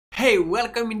Hey,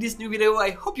 welcome in this new video.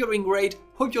 I hope you're doing great,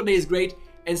 hope your day is great,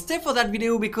 and stay for that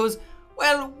video because,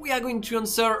 well, we are going to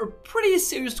answer a pretty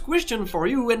serious question for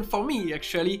you and for me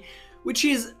actually, which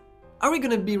is, are we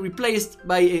gonna be replaced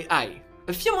by AI?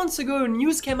 A few months ago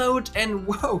news came out and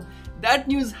wow, that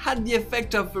news had the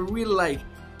effect of a real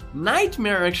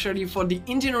nightmare actually for the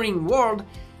engineering world,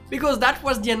 because that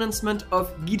was the announcement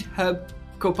of GitHub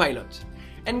Copilot.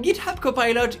 And GitHub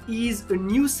Copilot is a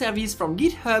new service from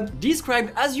GitHub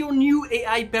described as your new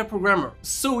AI pair programmer.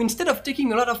 So instead of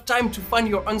taking a lot of time to find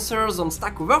your answers on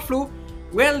Stack Overflow,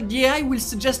 well, the AI will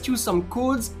suggest you some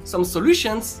codes, some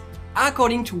solutions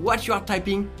according to what you are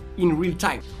typing in real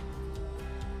time.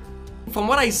 From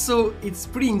what I saw, it's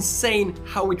pretty insane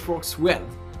how it works well.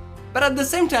 But at the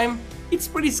same time, it's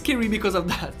pretty scary because of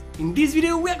that. In this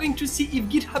video, we are going to see if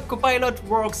GitHub Copilot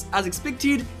works as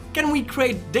expected. Can we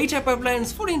create data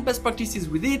pipelines, following best practices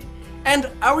with it, and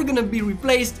are we gonna be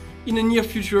replaced in the near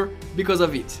future because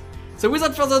of it? So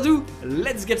without further ado,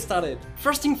 let's get started.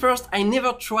 First thing first, I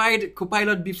never tried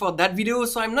Copilot before that video,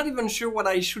 so I'm not even sure what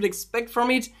I should expect from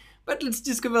it, but let's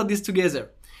discover this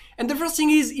together. And the first thing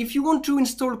is, if you want to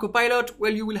install Copilot,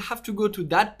 well, you will have to go to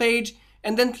that page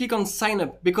and then click on sign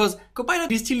up, because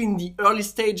Copilot is still in the early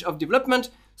stage of development,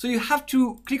 so you have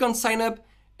to click on sign up.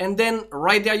 And then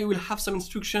right there you will have some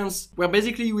instructions where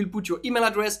basically you will put your email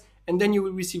address and then you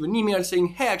will receive an email saying,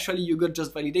 hey, actually you got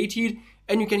just validated,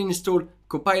 and you can install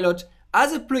Copilot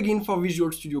as a plugin for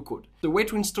Visual Studio Code. The way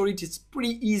to install it is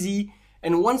pretty easy,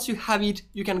 and once you have it,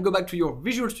 you can go back to your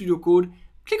Visual Studio Code,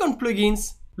 click on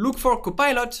plugins, look for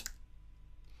Copilot,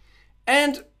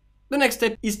 and the next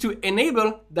step is to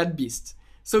enable that beast.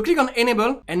 So click on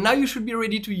enable, and now you should be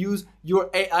ready to use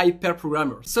your AI pair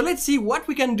programmer. So let's see what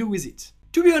we can do with it.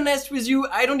 To be honest with you,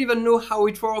 I don't even know how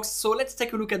it works, so let's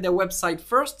take a look at their website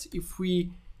first, if we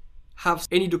have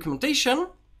any documentation.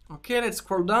 Okay, let's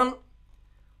scroll down.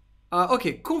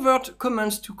 Okay, convert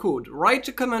commands to code. Write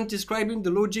a comment describing the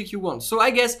logic you want. So I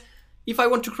guess if I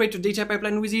want to create a data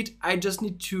pipeline with it, I just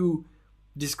need to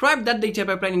describe that data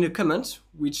pipeline in a comment,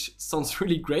 which sounds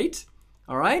really great.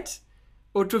 All right,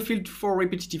 autofill for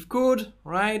repetitive code,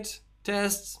 right?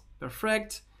 Tests,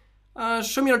 perfect.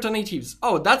 Show me alternatives.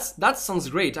 Oh, that sounds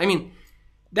great. I mean,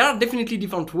 there are definitely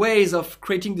different ways of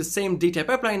creating the same data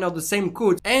pipeline or the same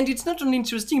code. And it's not only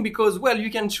interesting because, well, you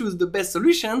can choose the best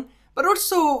solution, but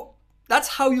also that's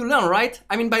how you learn, right?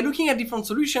 I mean, by looking at different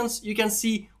solutions, you can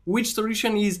see which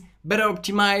solution is better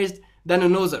optimized than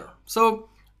another. So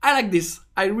I like this.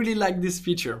 I really like this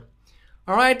feature.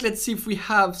 All right, let's see if we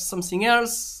have something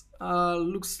else.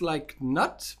 Looks like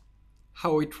not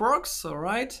how it works. All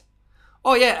right.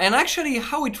 Oh yeah, and actually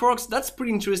how it works, that's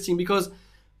pretty interesting, because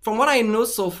from what I know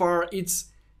so far,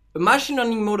 it's a machine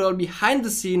learning model behind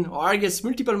the scene, or I guess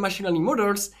multiple machine learning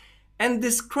models, and they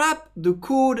scrap the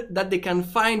code that they can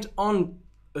find on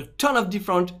a ton of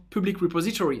different public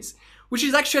repositories, which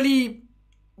is actually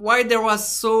why there was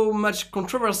so much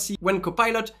controversy when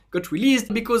Copilot got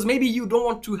released, because maybe you don't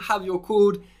want to have your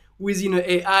code within an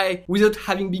AI without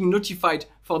having been notified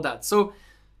for that.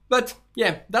 But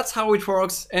yeah, that's how it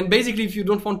works. And basically, if you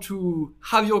don't want to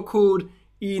have your code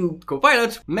in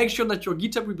Copilot, make sure that your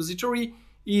GitHub repository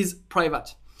is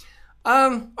private.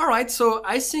 All right, so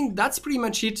I think that's pretty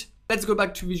much it. Let's go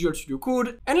back to Visual Studio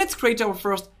Code and let's create our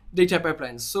first data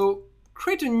pipeline. So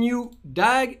create a new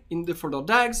DAG in the folder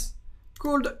DAGs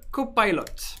called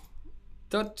copilot.py.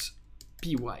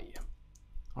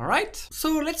 All right,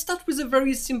 so let's start with a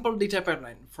very simple data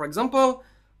pipeline. For example,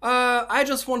 I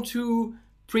just want to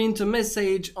print a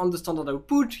message on the standard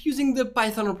output using the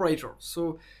Python operator.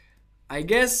 So I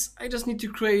guess I just need to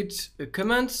create a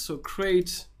command. So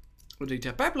create a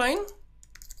data pipeline.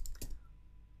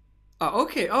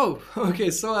 Okay. Oh, okay.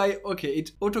 So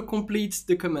it auto-completes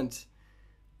the command.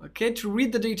 Okay, to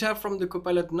read the data from the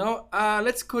Copilot now.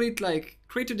 Let's call it like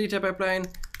create a data pipeline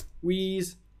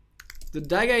with the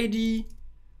DAG ID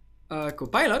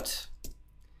Copilot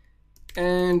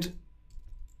and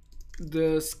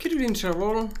the schedule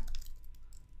interval,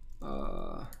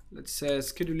 let's say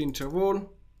schedule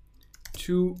interval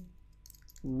to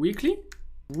weekly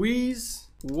with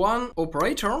one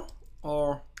operator,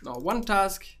 or no, one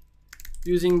task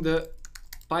using the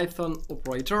Python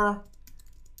operator,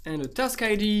 and a task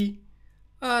ID,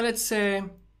 let's say,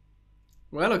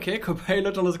 well, okay,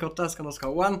 Copilot underscore task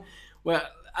underscore one. Well,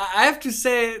 I have to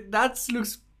say that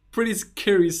looks pretty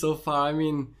scary so far. I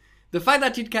mean, the fact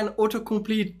that it can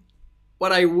autocomplete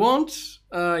what I want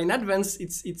in advance,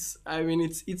 it's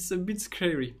a bit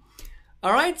scary.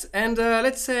 All right, and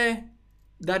let's say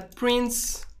that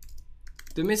prints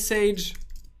the message,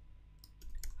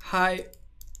 hi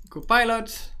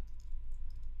Copilot,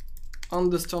 on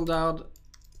the standard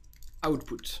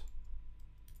output.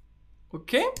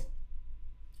 Okay.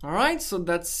 All right, so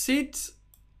that's it.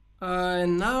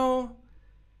 And now,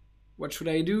 what should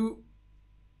I do?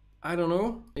 I don't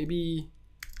know. Maybe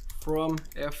from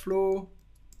Airflow.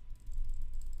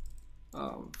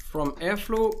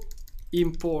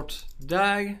 Import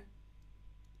DAG.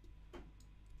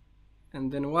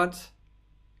 And then what?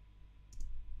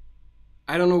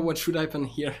 I don't know what should happen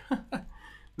here.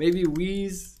 Maybe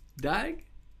with DAG.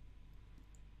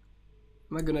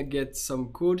 Am I gonna get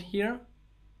some code here?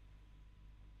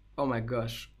 Oh my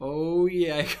gosh. Oh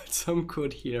yeah, I got some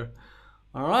code here.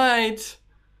 All right.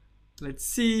 Let's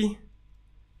see.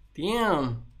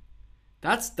 Damn.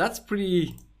 That's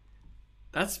pretty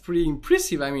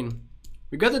impressive. I mean,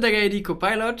 we got the DAG ID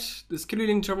Copilot. The schedule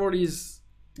interval is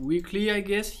weekly, I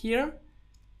guess, here.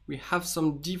 We have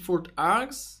some default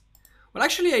args. Well,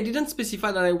 actually, I didn't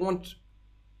specify that I want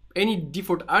any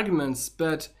default arguments,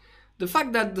 but the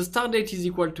fact that the start date is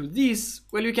equal to this,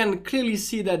 well, you can clearly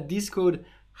see that this code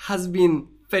has been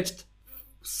fetched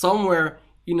somewhere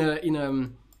in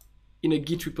a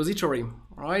Git repository.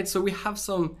 All right, so we have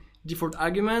some default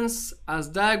arguments as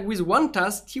DAG with one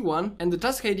task, T1, and the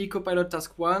task ID Copilot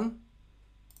task 1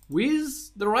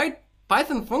 with the right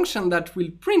Python function that will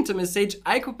print a message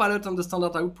iCopilot on the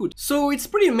standard output. So it's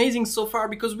pretty amazing so far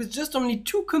because with just only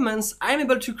 2 commands, I'm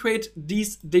able to create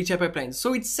this data pipeline.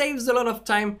 So it saves a lot of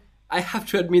time, I have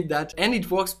to admit that, and it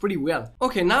works pretty well.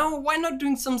 Okay, now why not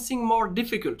doing something more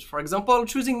difficult? For example,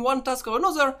 choosing one task or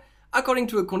another according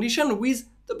to a condition with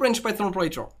the branch Python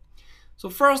operator. So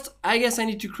first, I guess I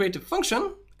need to create a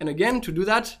function. And again, to do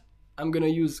that, I'm gonna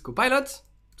use Copilot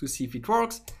to see if it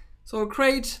works. So I'll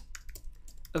create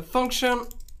a function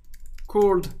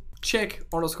called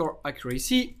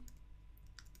check_accuracy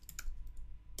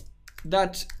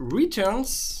that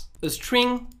returns a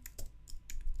string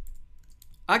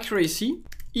accuracy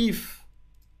if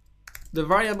the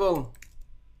variable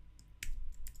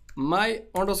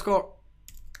my_accuracy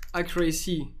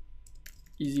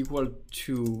is equal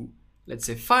to, let's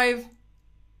say, 5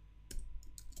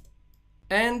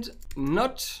 and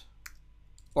not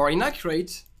or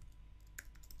inaccurate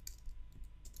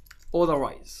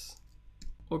otherwise.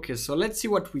 Okay, so let's see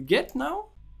what we get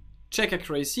now. Check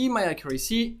accuracy, my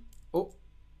accuracy. Oh,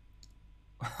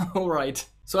 all right.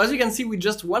 So as you can see, with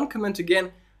just one comment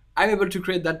again, I'm able to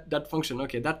create that function.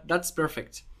 Okay, that's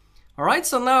perfect. All right,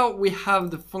 so now we have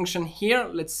the function here.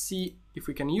 Let's see if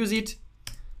we can use it.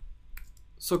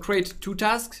 So create 2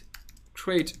 tasks,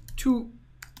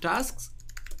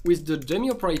 with the dummy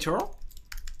operator,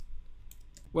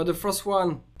 where the first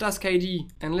one, task ID,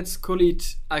 and let's call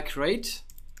it accurate,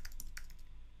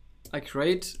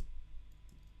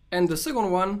 and the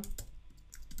second one,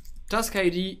 task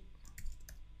ID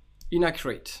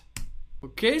inaccurate.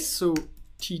 Okay, so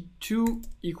T2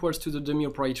 equals to the dummy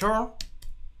operator,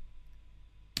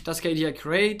 task ID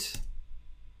accurate,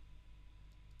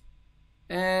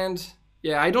 and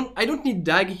yeah, I don't need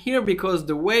DAG here because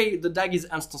the way the DAG is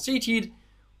instantiated,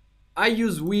 I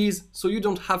use with, so you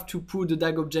don't have to put the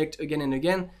DAG object again and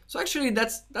again. So actually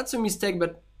that's a mistake,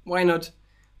 but why not?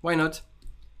 Why not?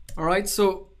 All right,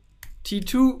 so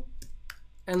T2,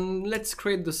 and let's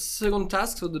create the second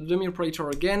task, so the dummy operator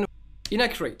again,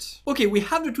 inaccurate. Okay, we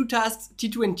have the 2 tasks,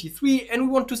 T2 and T3, and we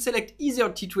want to select either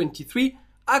T2 and T3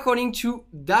 according to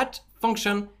that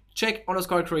function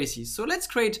check_accuracy. So let's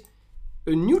create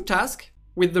a new task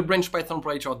with the branch Python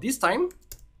operator this time.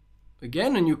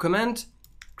 Again, a new command,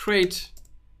 create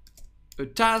a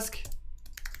task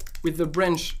with the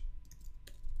branch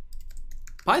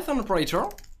Python operator,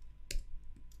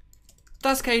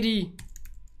 task ID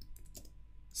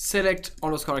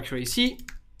select_accuracy,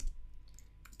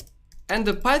 and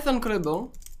the Python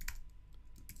callable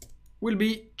will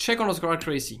be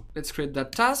check_accuracy. Let's create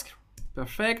that task.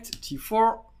 Perfect.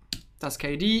 T4, task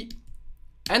ID,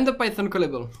 and the Python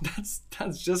callable.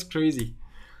 That's just crazy.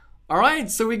 All right,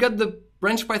 so we got the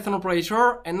branch Python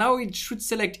operator, and now it should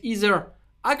select either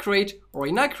accurate or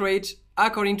inaccurate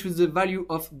according to the value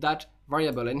of that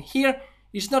variable. And here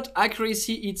it's not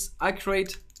accuracy, it's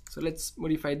accurate. So let's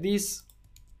modify this.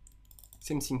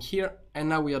 Same thing here, and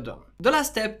now we are done. The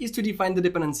last step is to define the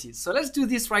dependencies. So let's do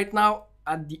this right now.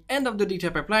 At the end of the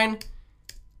data pipeline,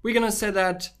 we're gonna say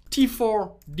that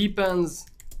T4 depends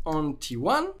on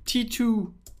T1,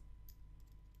 T2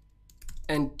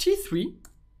 and T3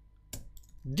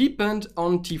 depend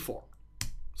on T4.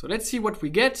 So let's see what we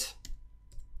get.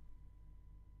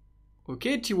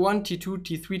 Okay, T1, T2,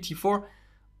 T3, T4.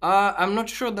 I'm not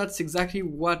sure that's exactly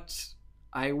what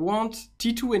I want.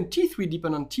 T2 and T3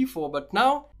 depend on T4, but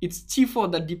now it's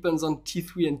T4 that depends on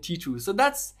T3 and T2. So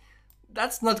that's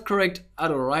that's not correct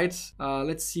at all, right?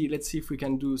 Let's see if we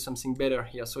can do something better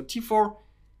here. So T4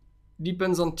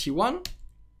 depends on T1.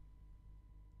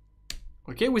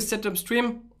 Okay, with set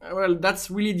upstream, well, that's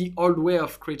really the old way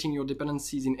of creating your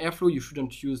dependencies in Airflow. You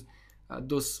shouldn't use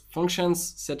those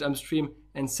functions, set upstream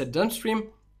and set downstream.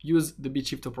 Use the bit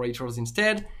shift operators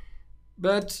instead.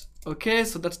 But okay,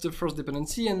 so that's the first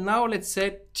dependency. And now let's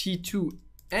say T2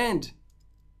 and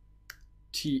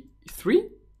T3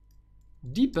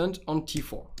 depend on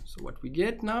T4. So what we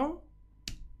get now,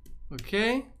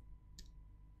 okay.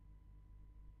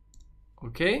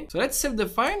 Okay, so let's save the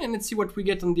file and let's see what we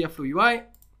get on the Airflow UI.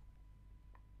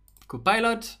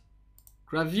 Copilot,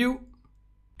 graph view,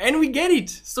 and we get it.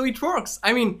 So it works.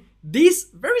 I mean, this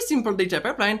very simple data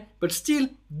pipeline, but still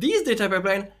this data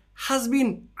pipeline has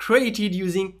been created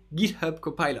using GitHub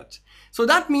Copilot. So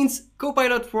that means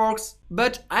Copilot works,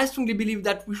 but I strongly believe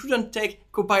that we shouldn't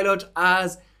take Copilot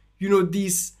as, you know,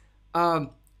 this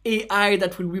AI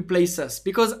that will replace us,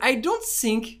 because I don't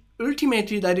think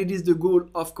ultimately that it is the goal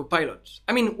of Copilot.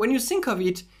 I mean, when you think of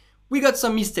it, we got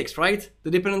some mistakes, right?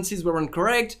 The dependencies were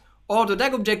incorrect, or the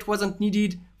DAG object wasn't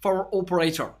needed for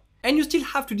operator. And you still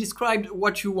have to describe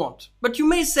what you want. But you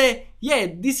may say, yeah,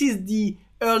 this is the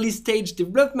early stage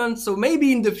development, so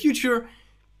maybe in the future,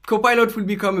 Copilot will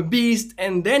become a beast,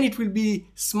 and then it will be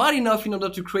smart enough in order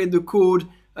to create the code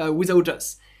without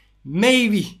us.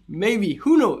 Maybe,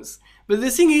 who knows? But the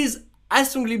thing is, I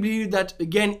strongly believe that,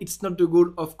 again, it's not the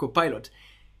goal of Copilot.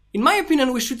 In my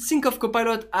opinion, we should think of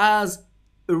Copilot as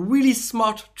a really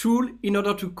smart tool in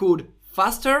order to code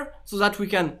faster, so that we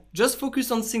can just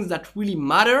focus on things that really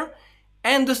matter,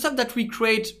 and the stuff that we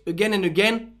create again and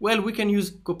again, well, we can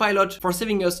use Copilot for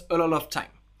saving us a lot of time.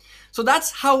 So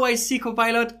that's how I see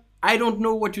Copilot. I don't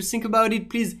know what you think about it.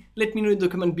 Please let me know in the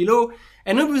comment below.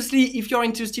 And obviously, if you're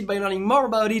interested by learning more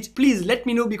about it, please let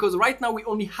me know, because right now we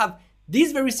only have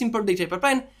this very simple data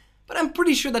pipeline, but I'm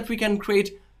pretty sure that we can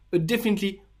create a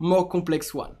definitely more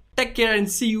complex one. Take care and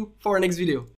see you for our next video.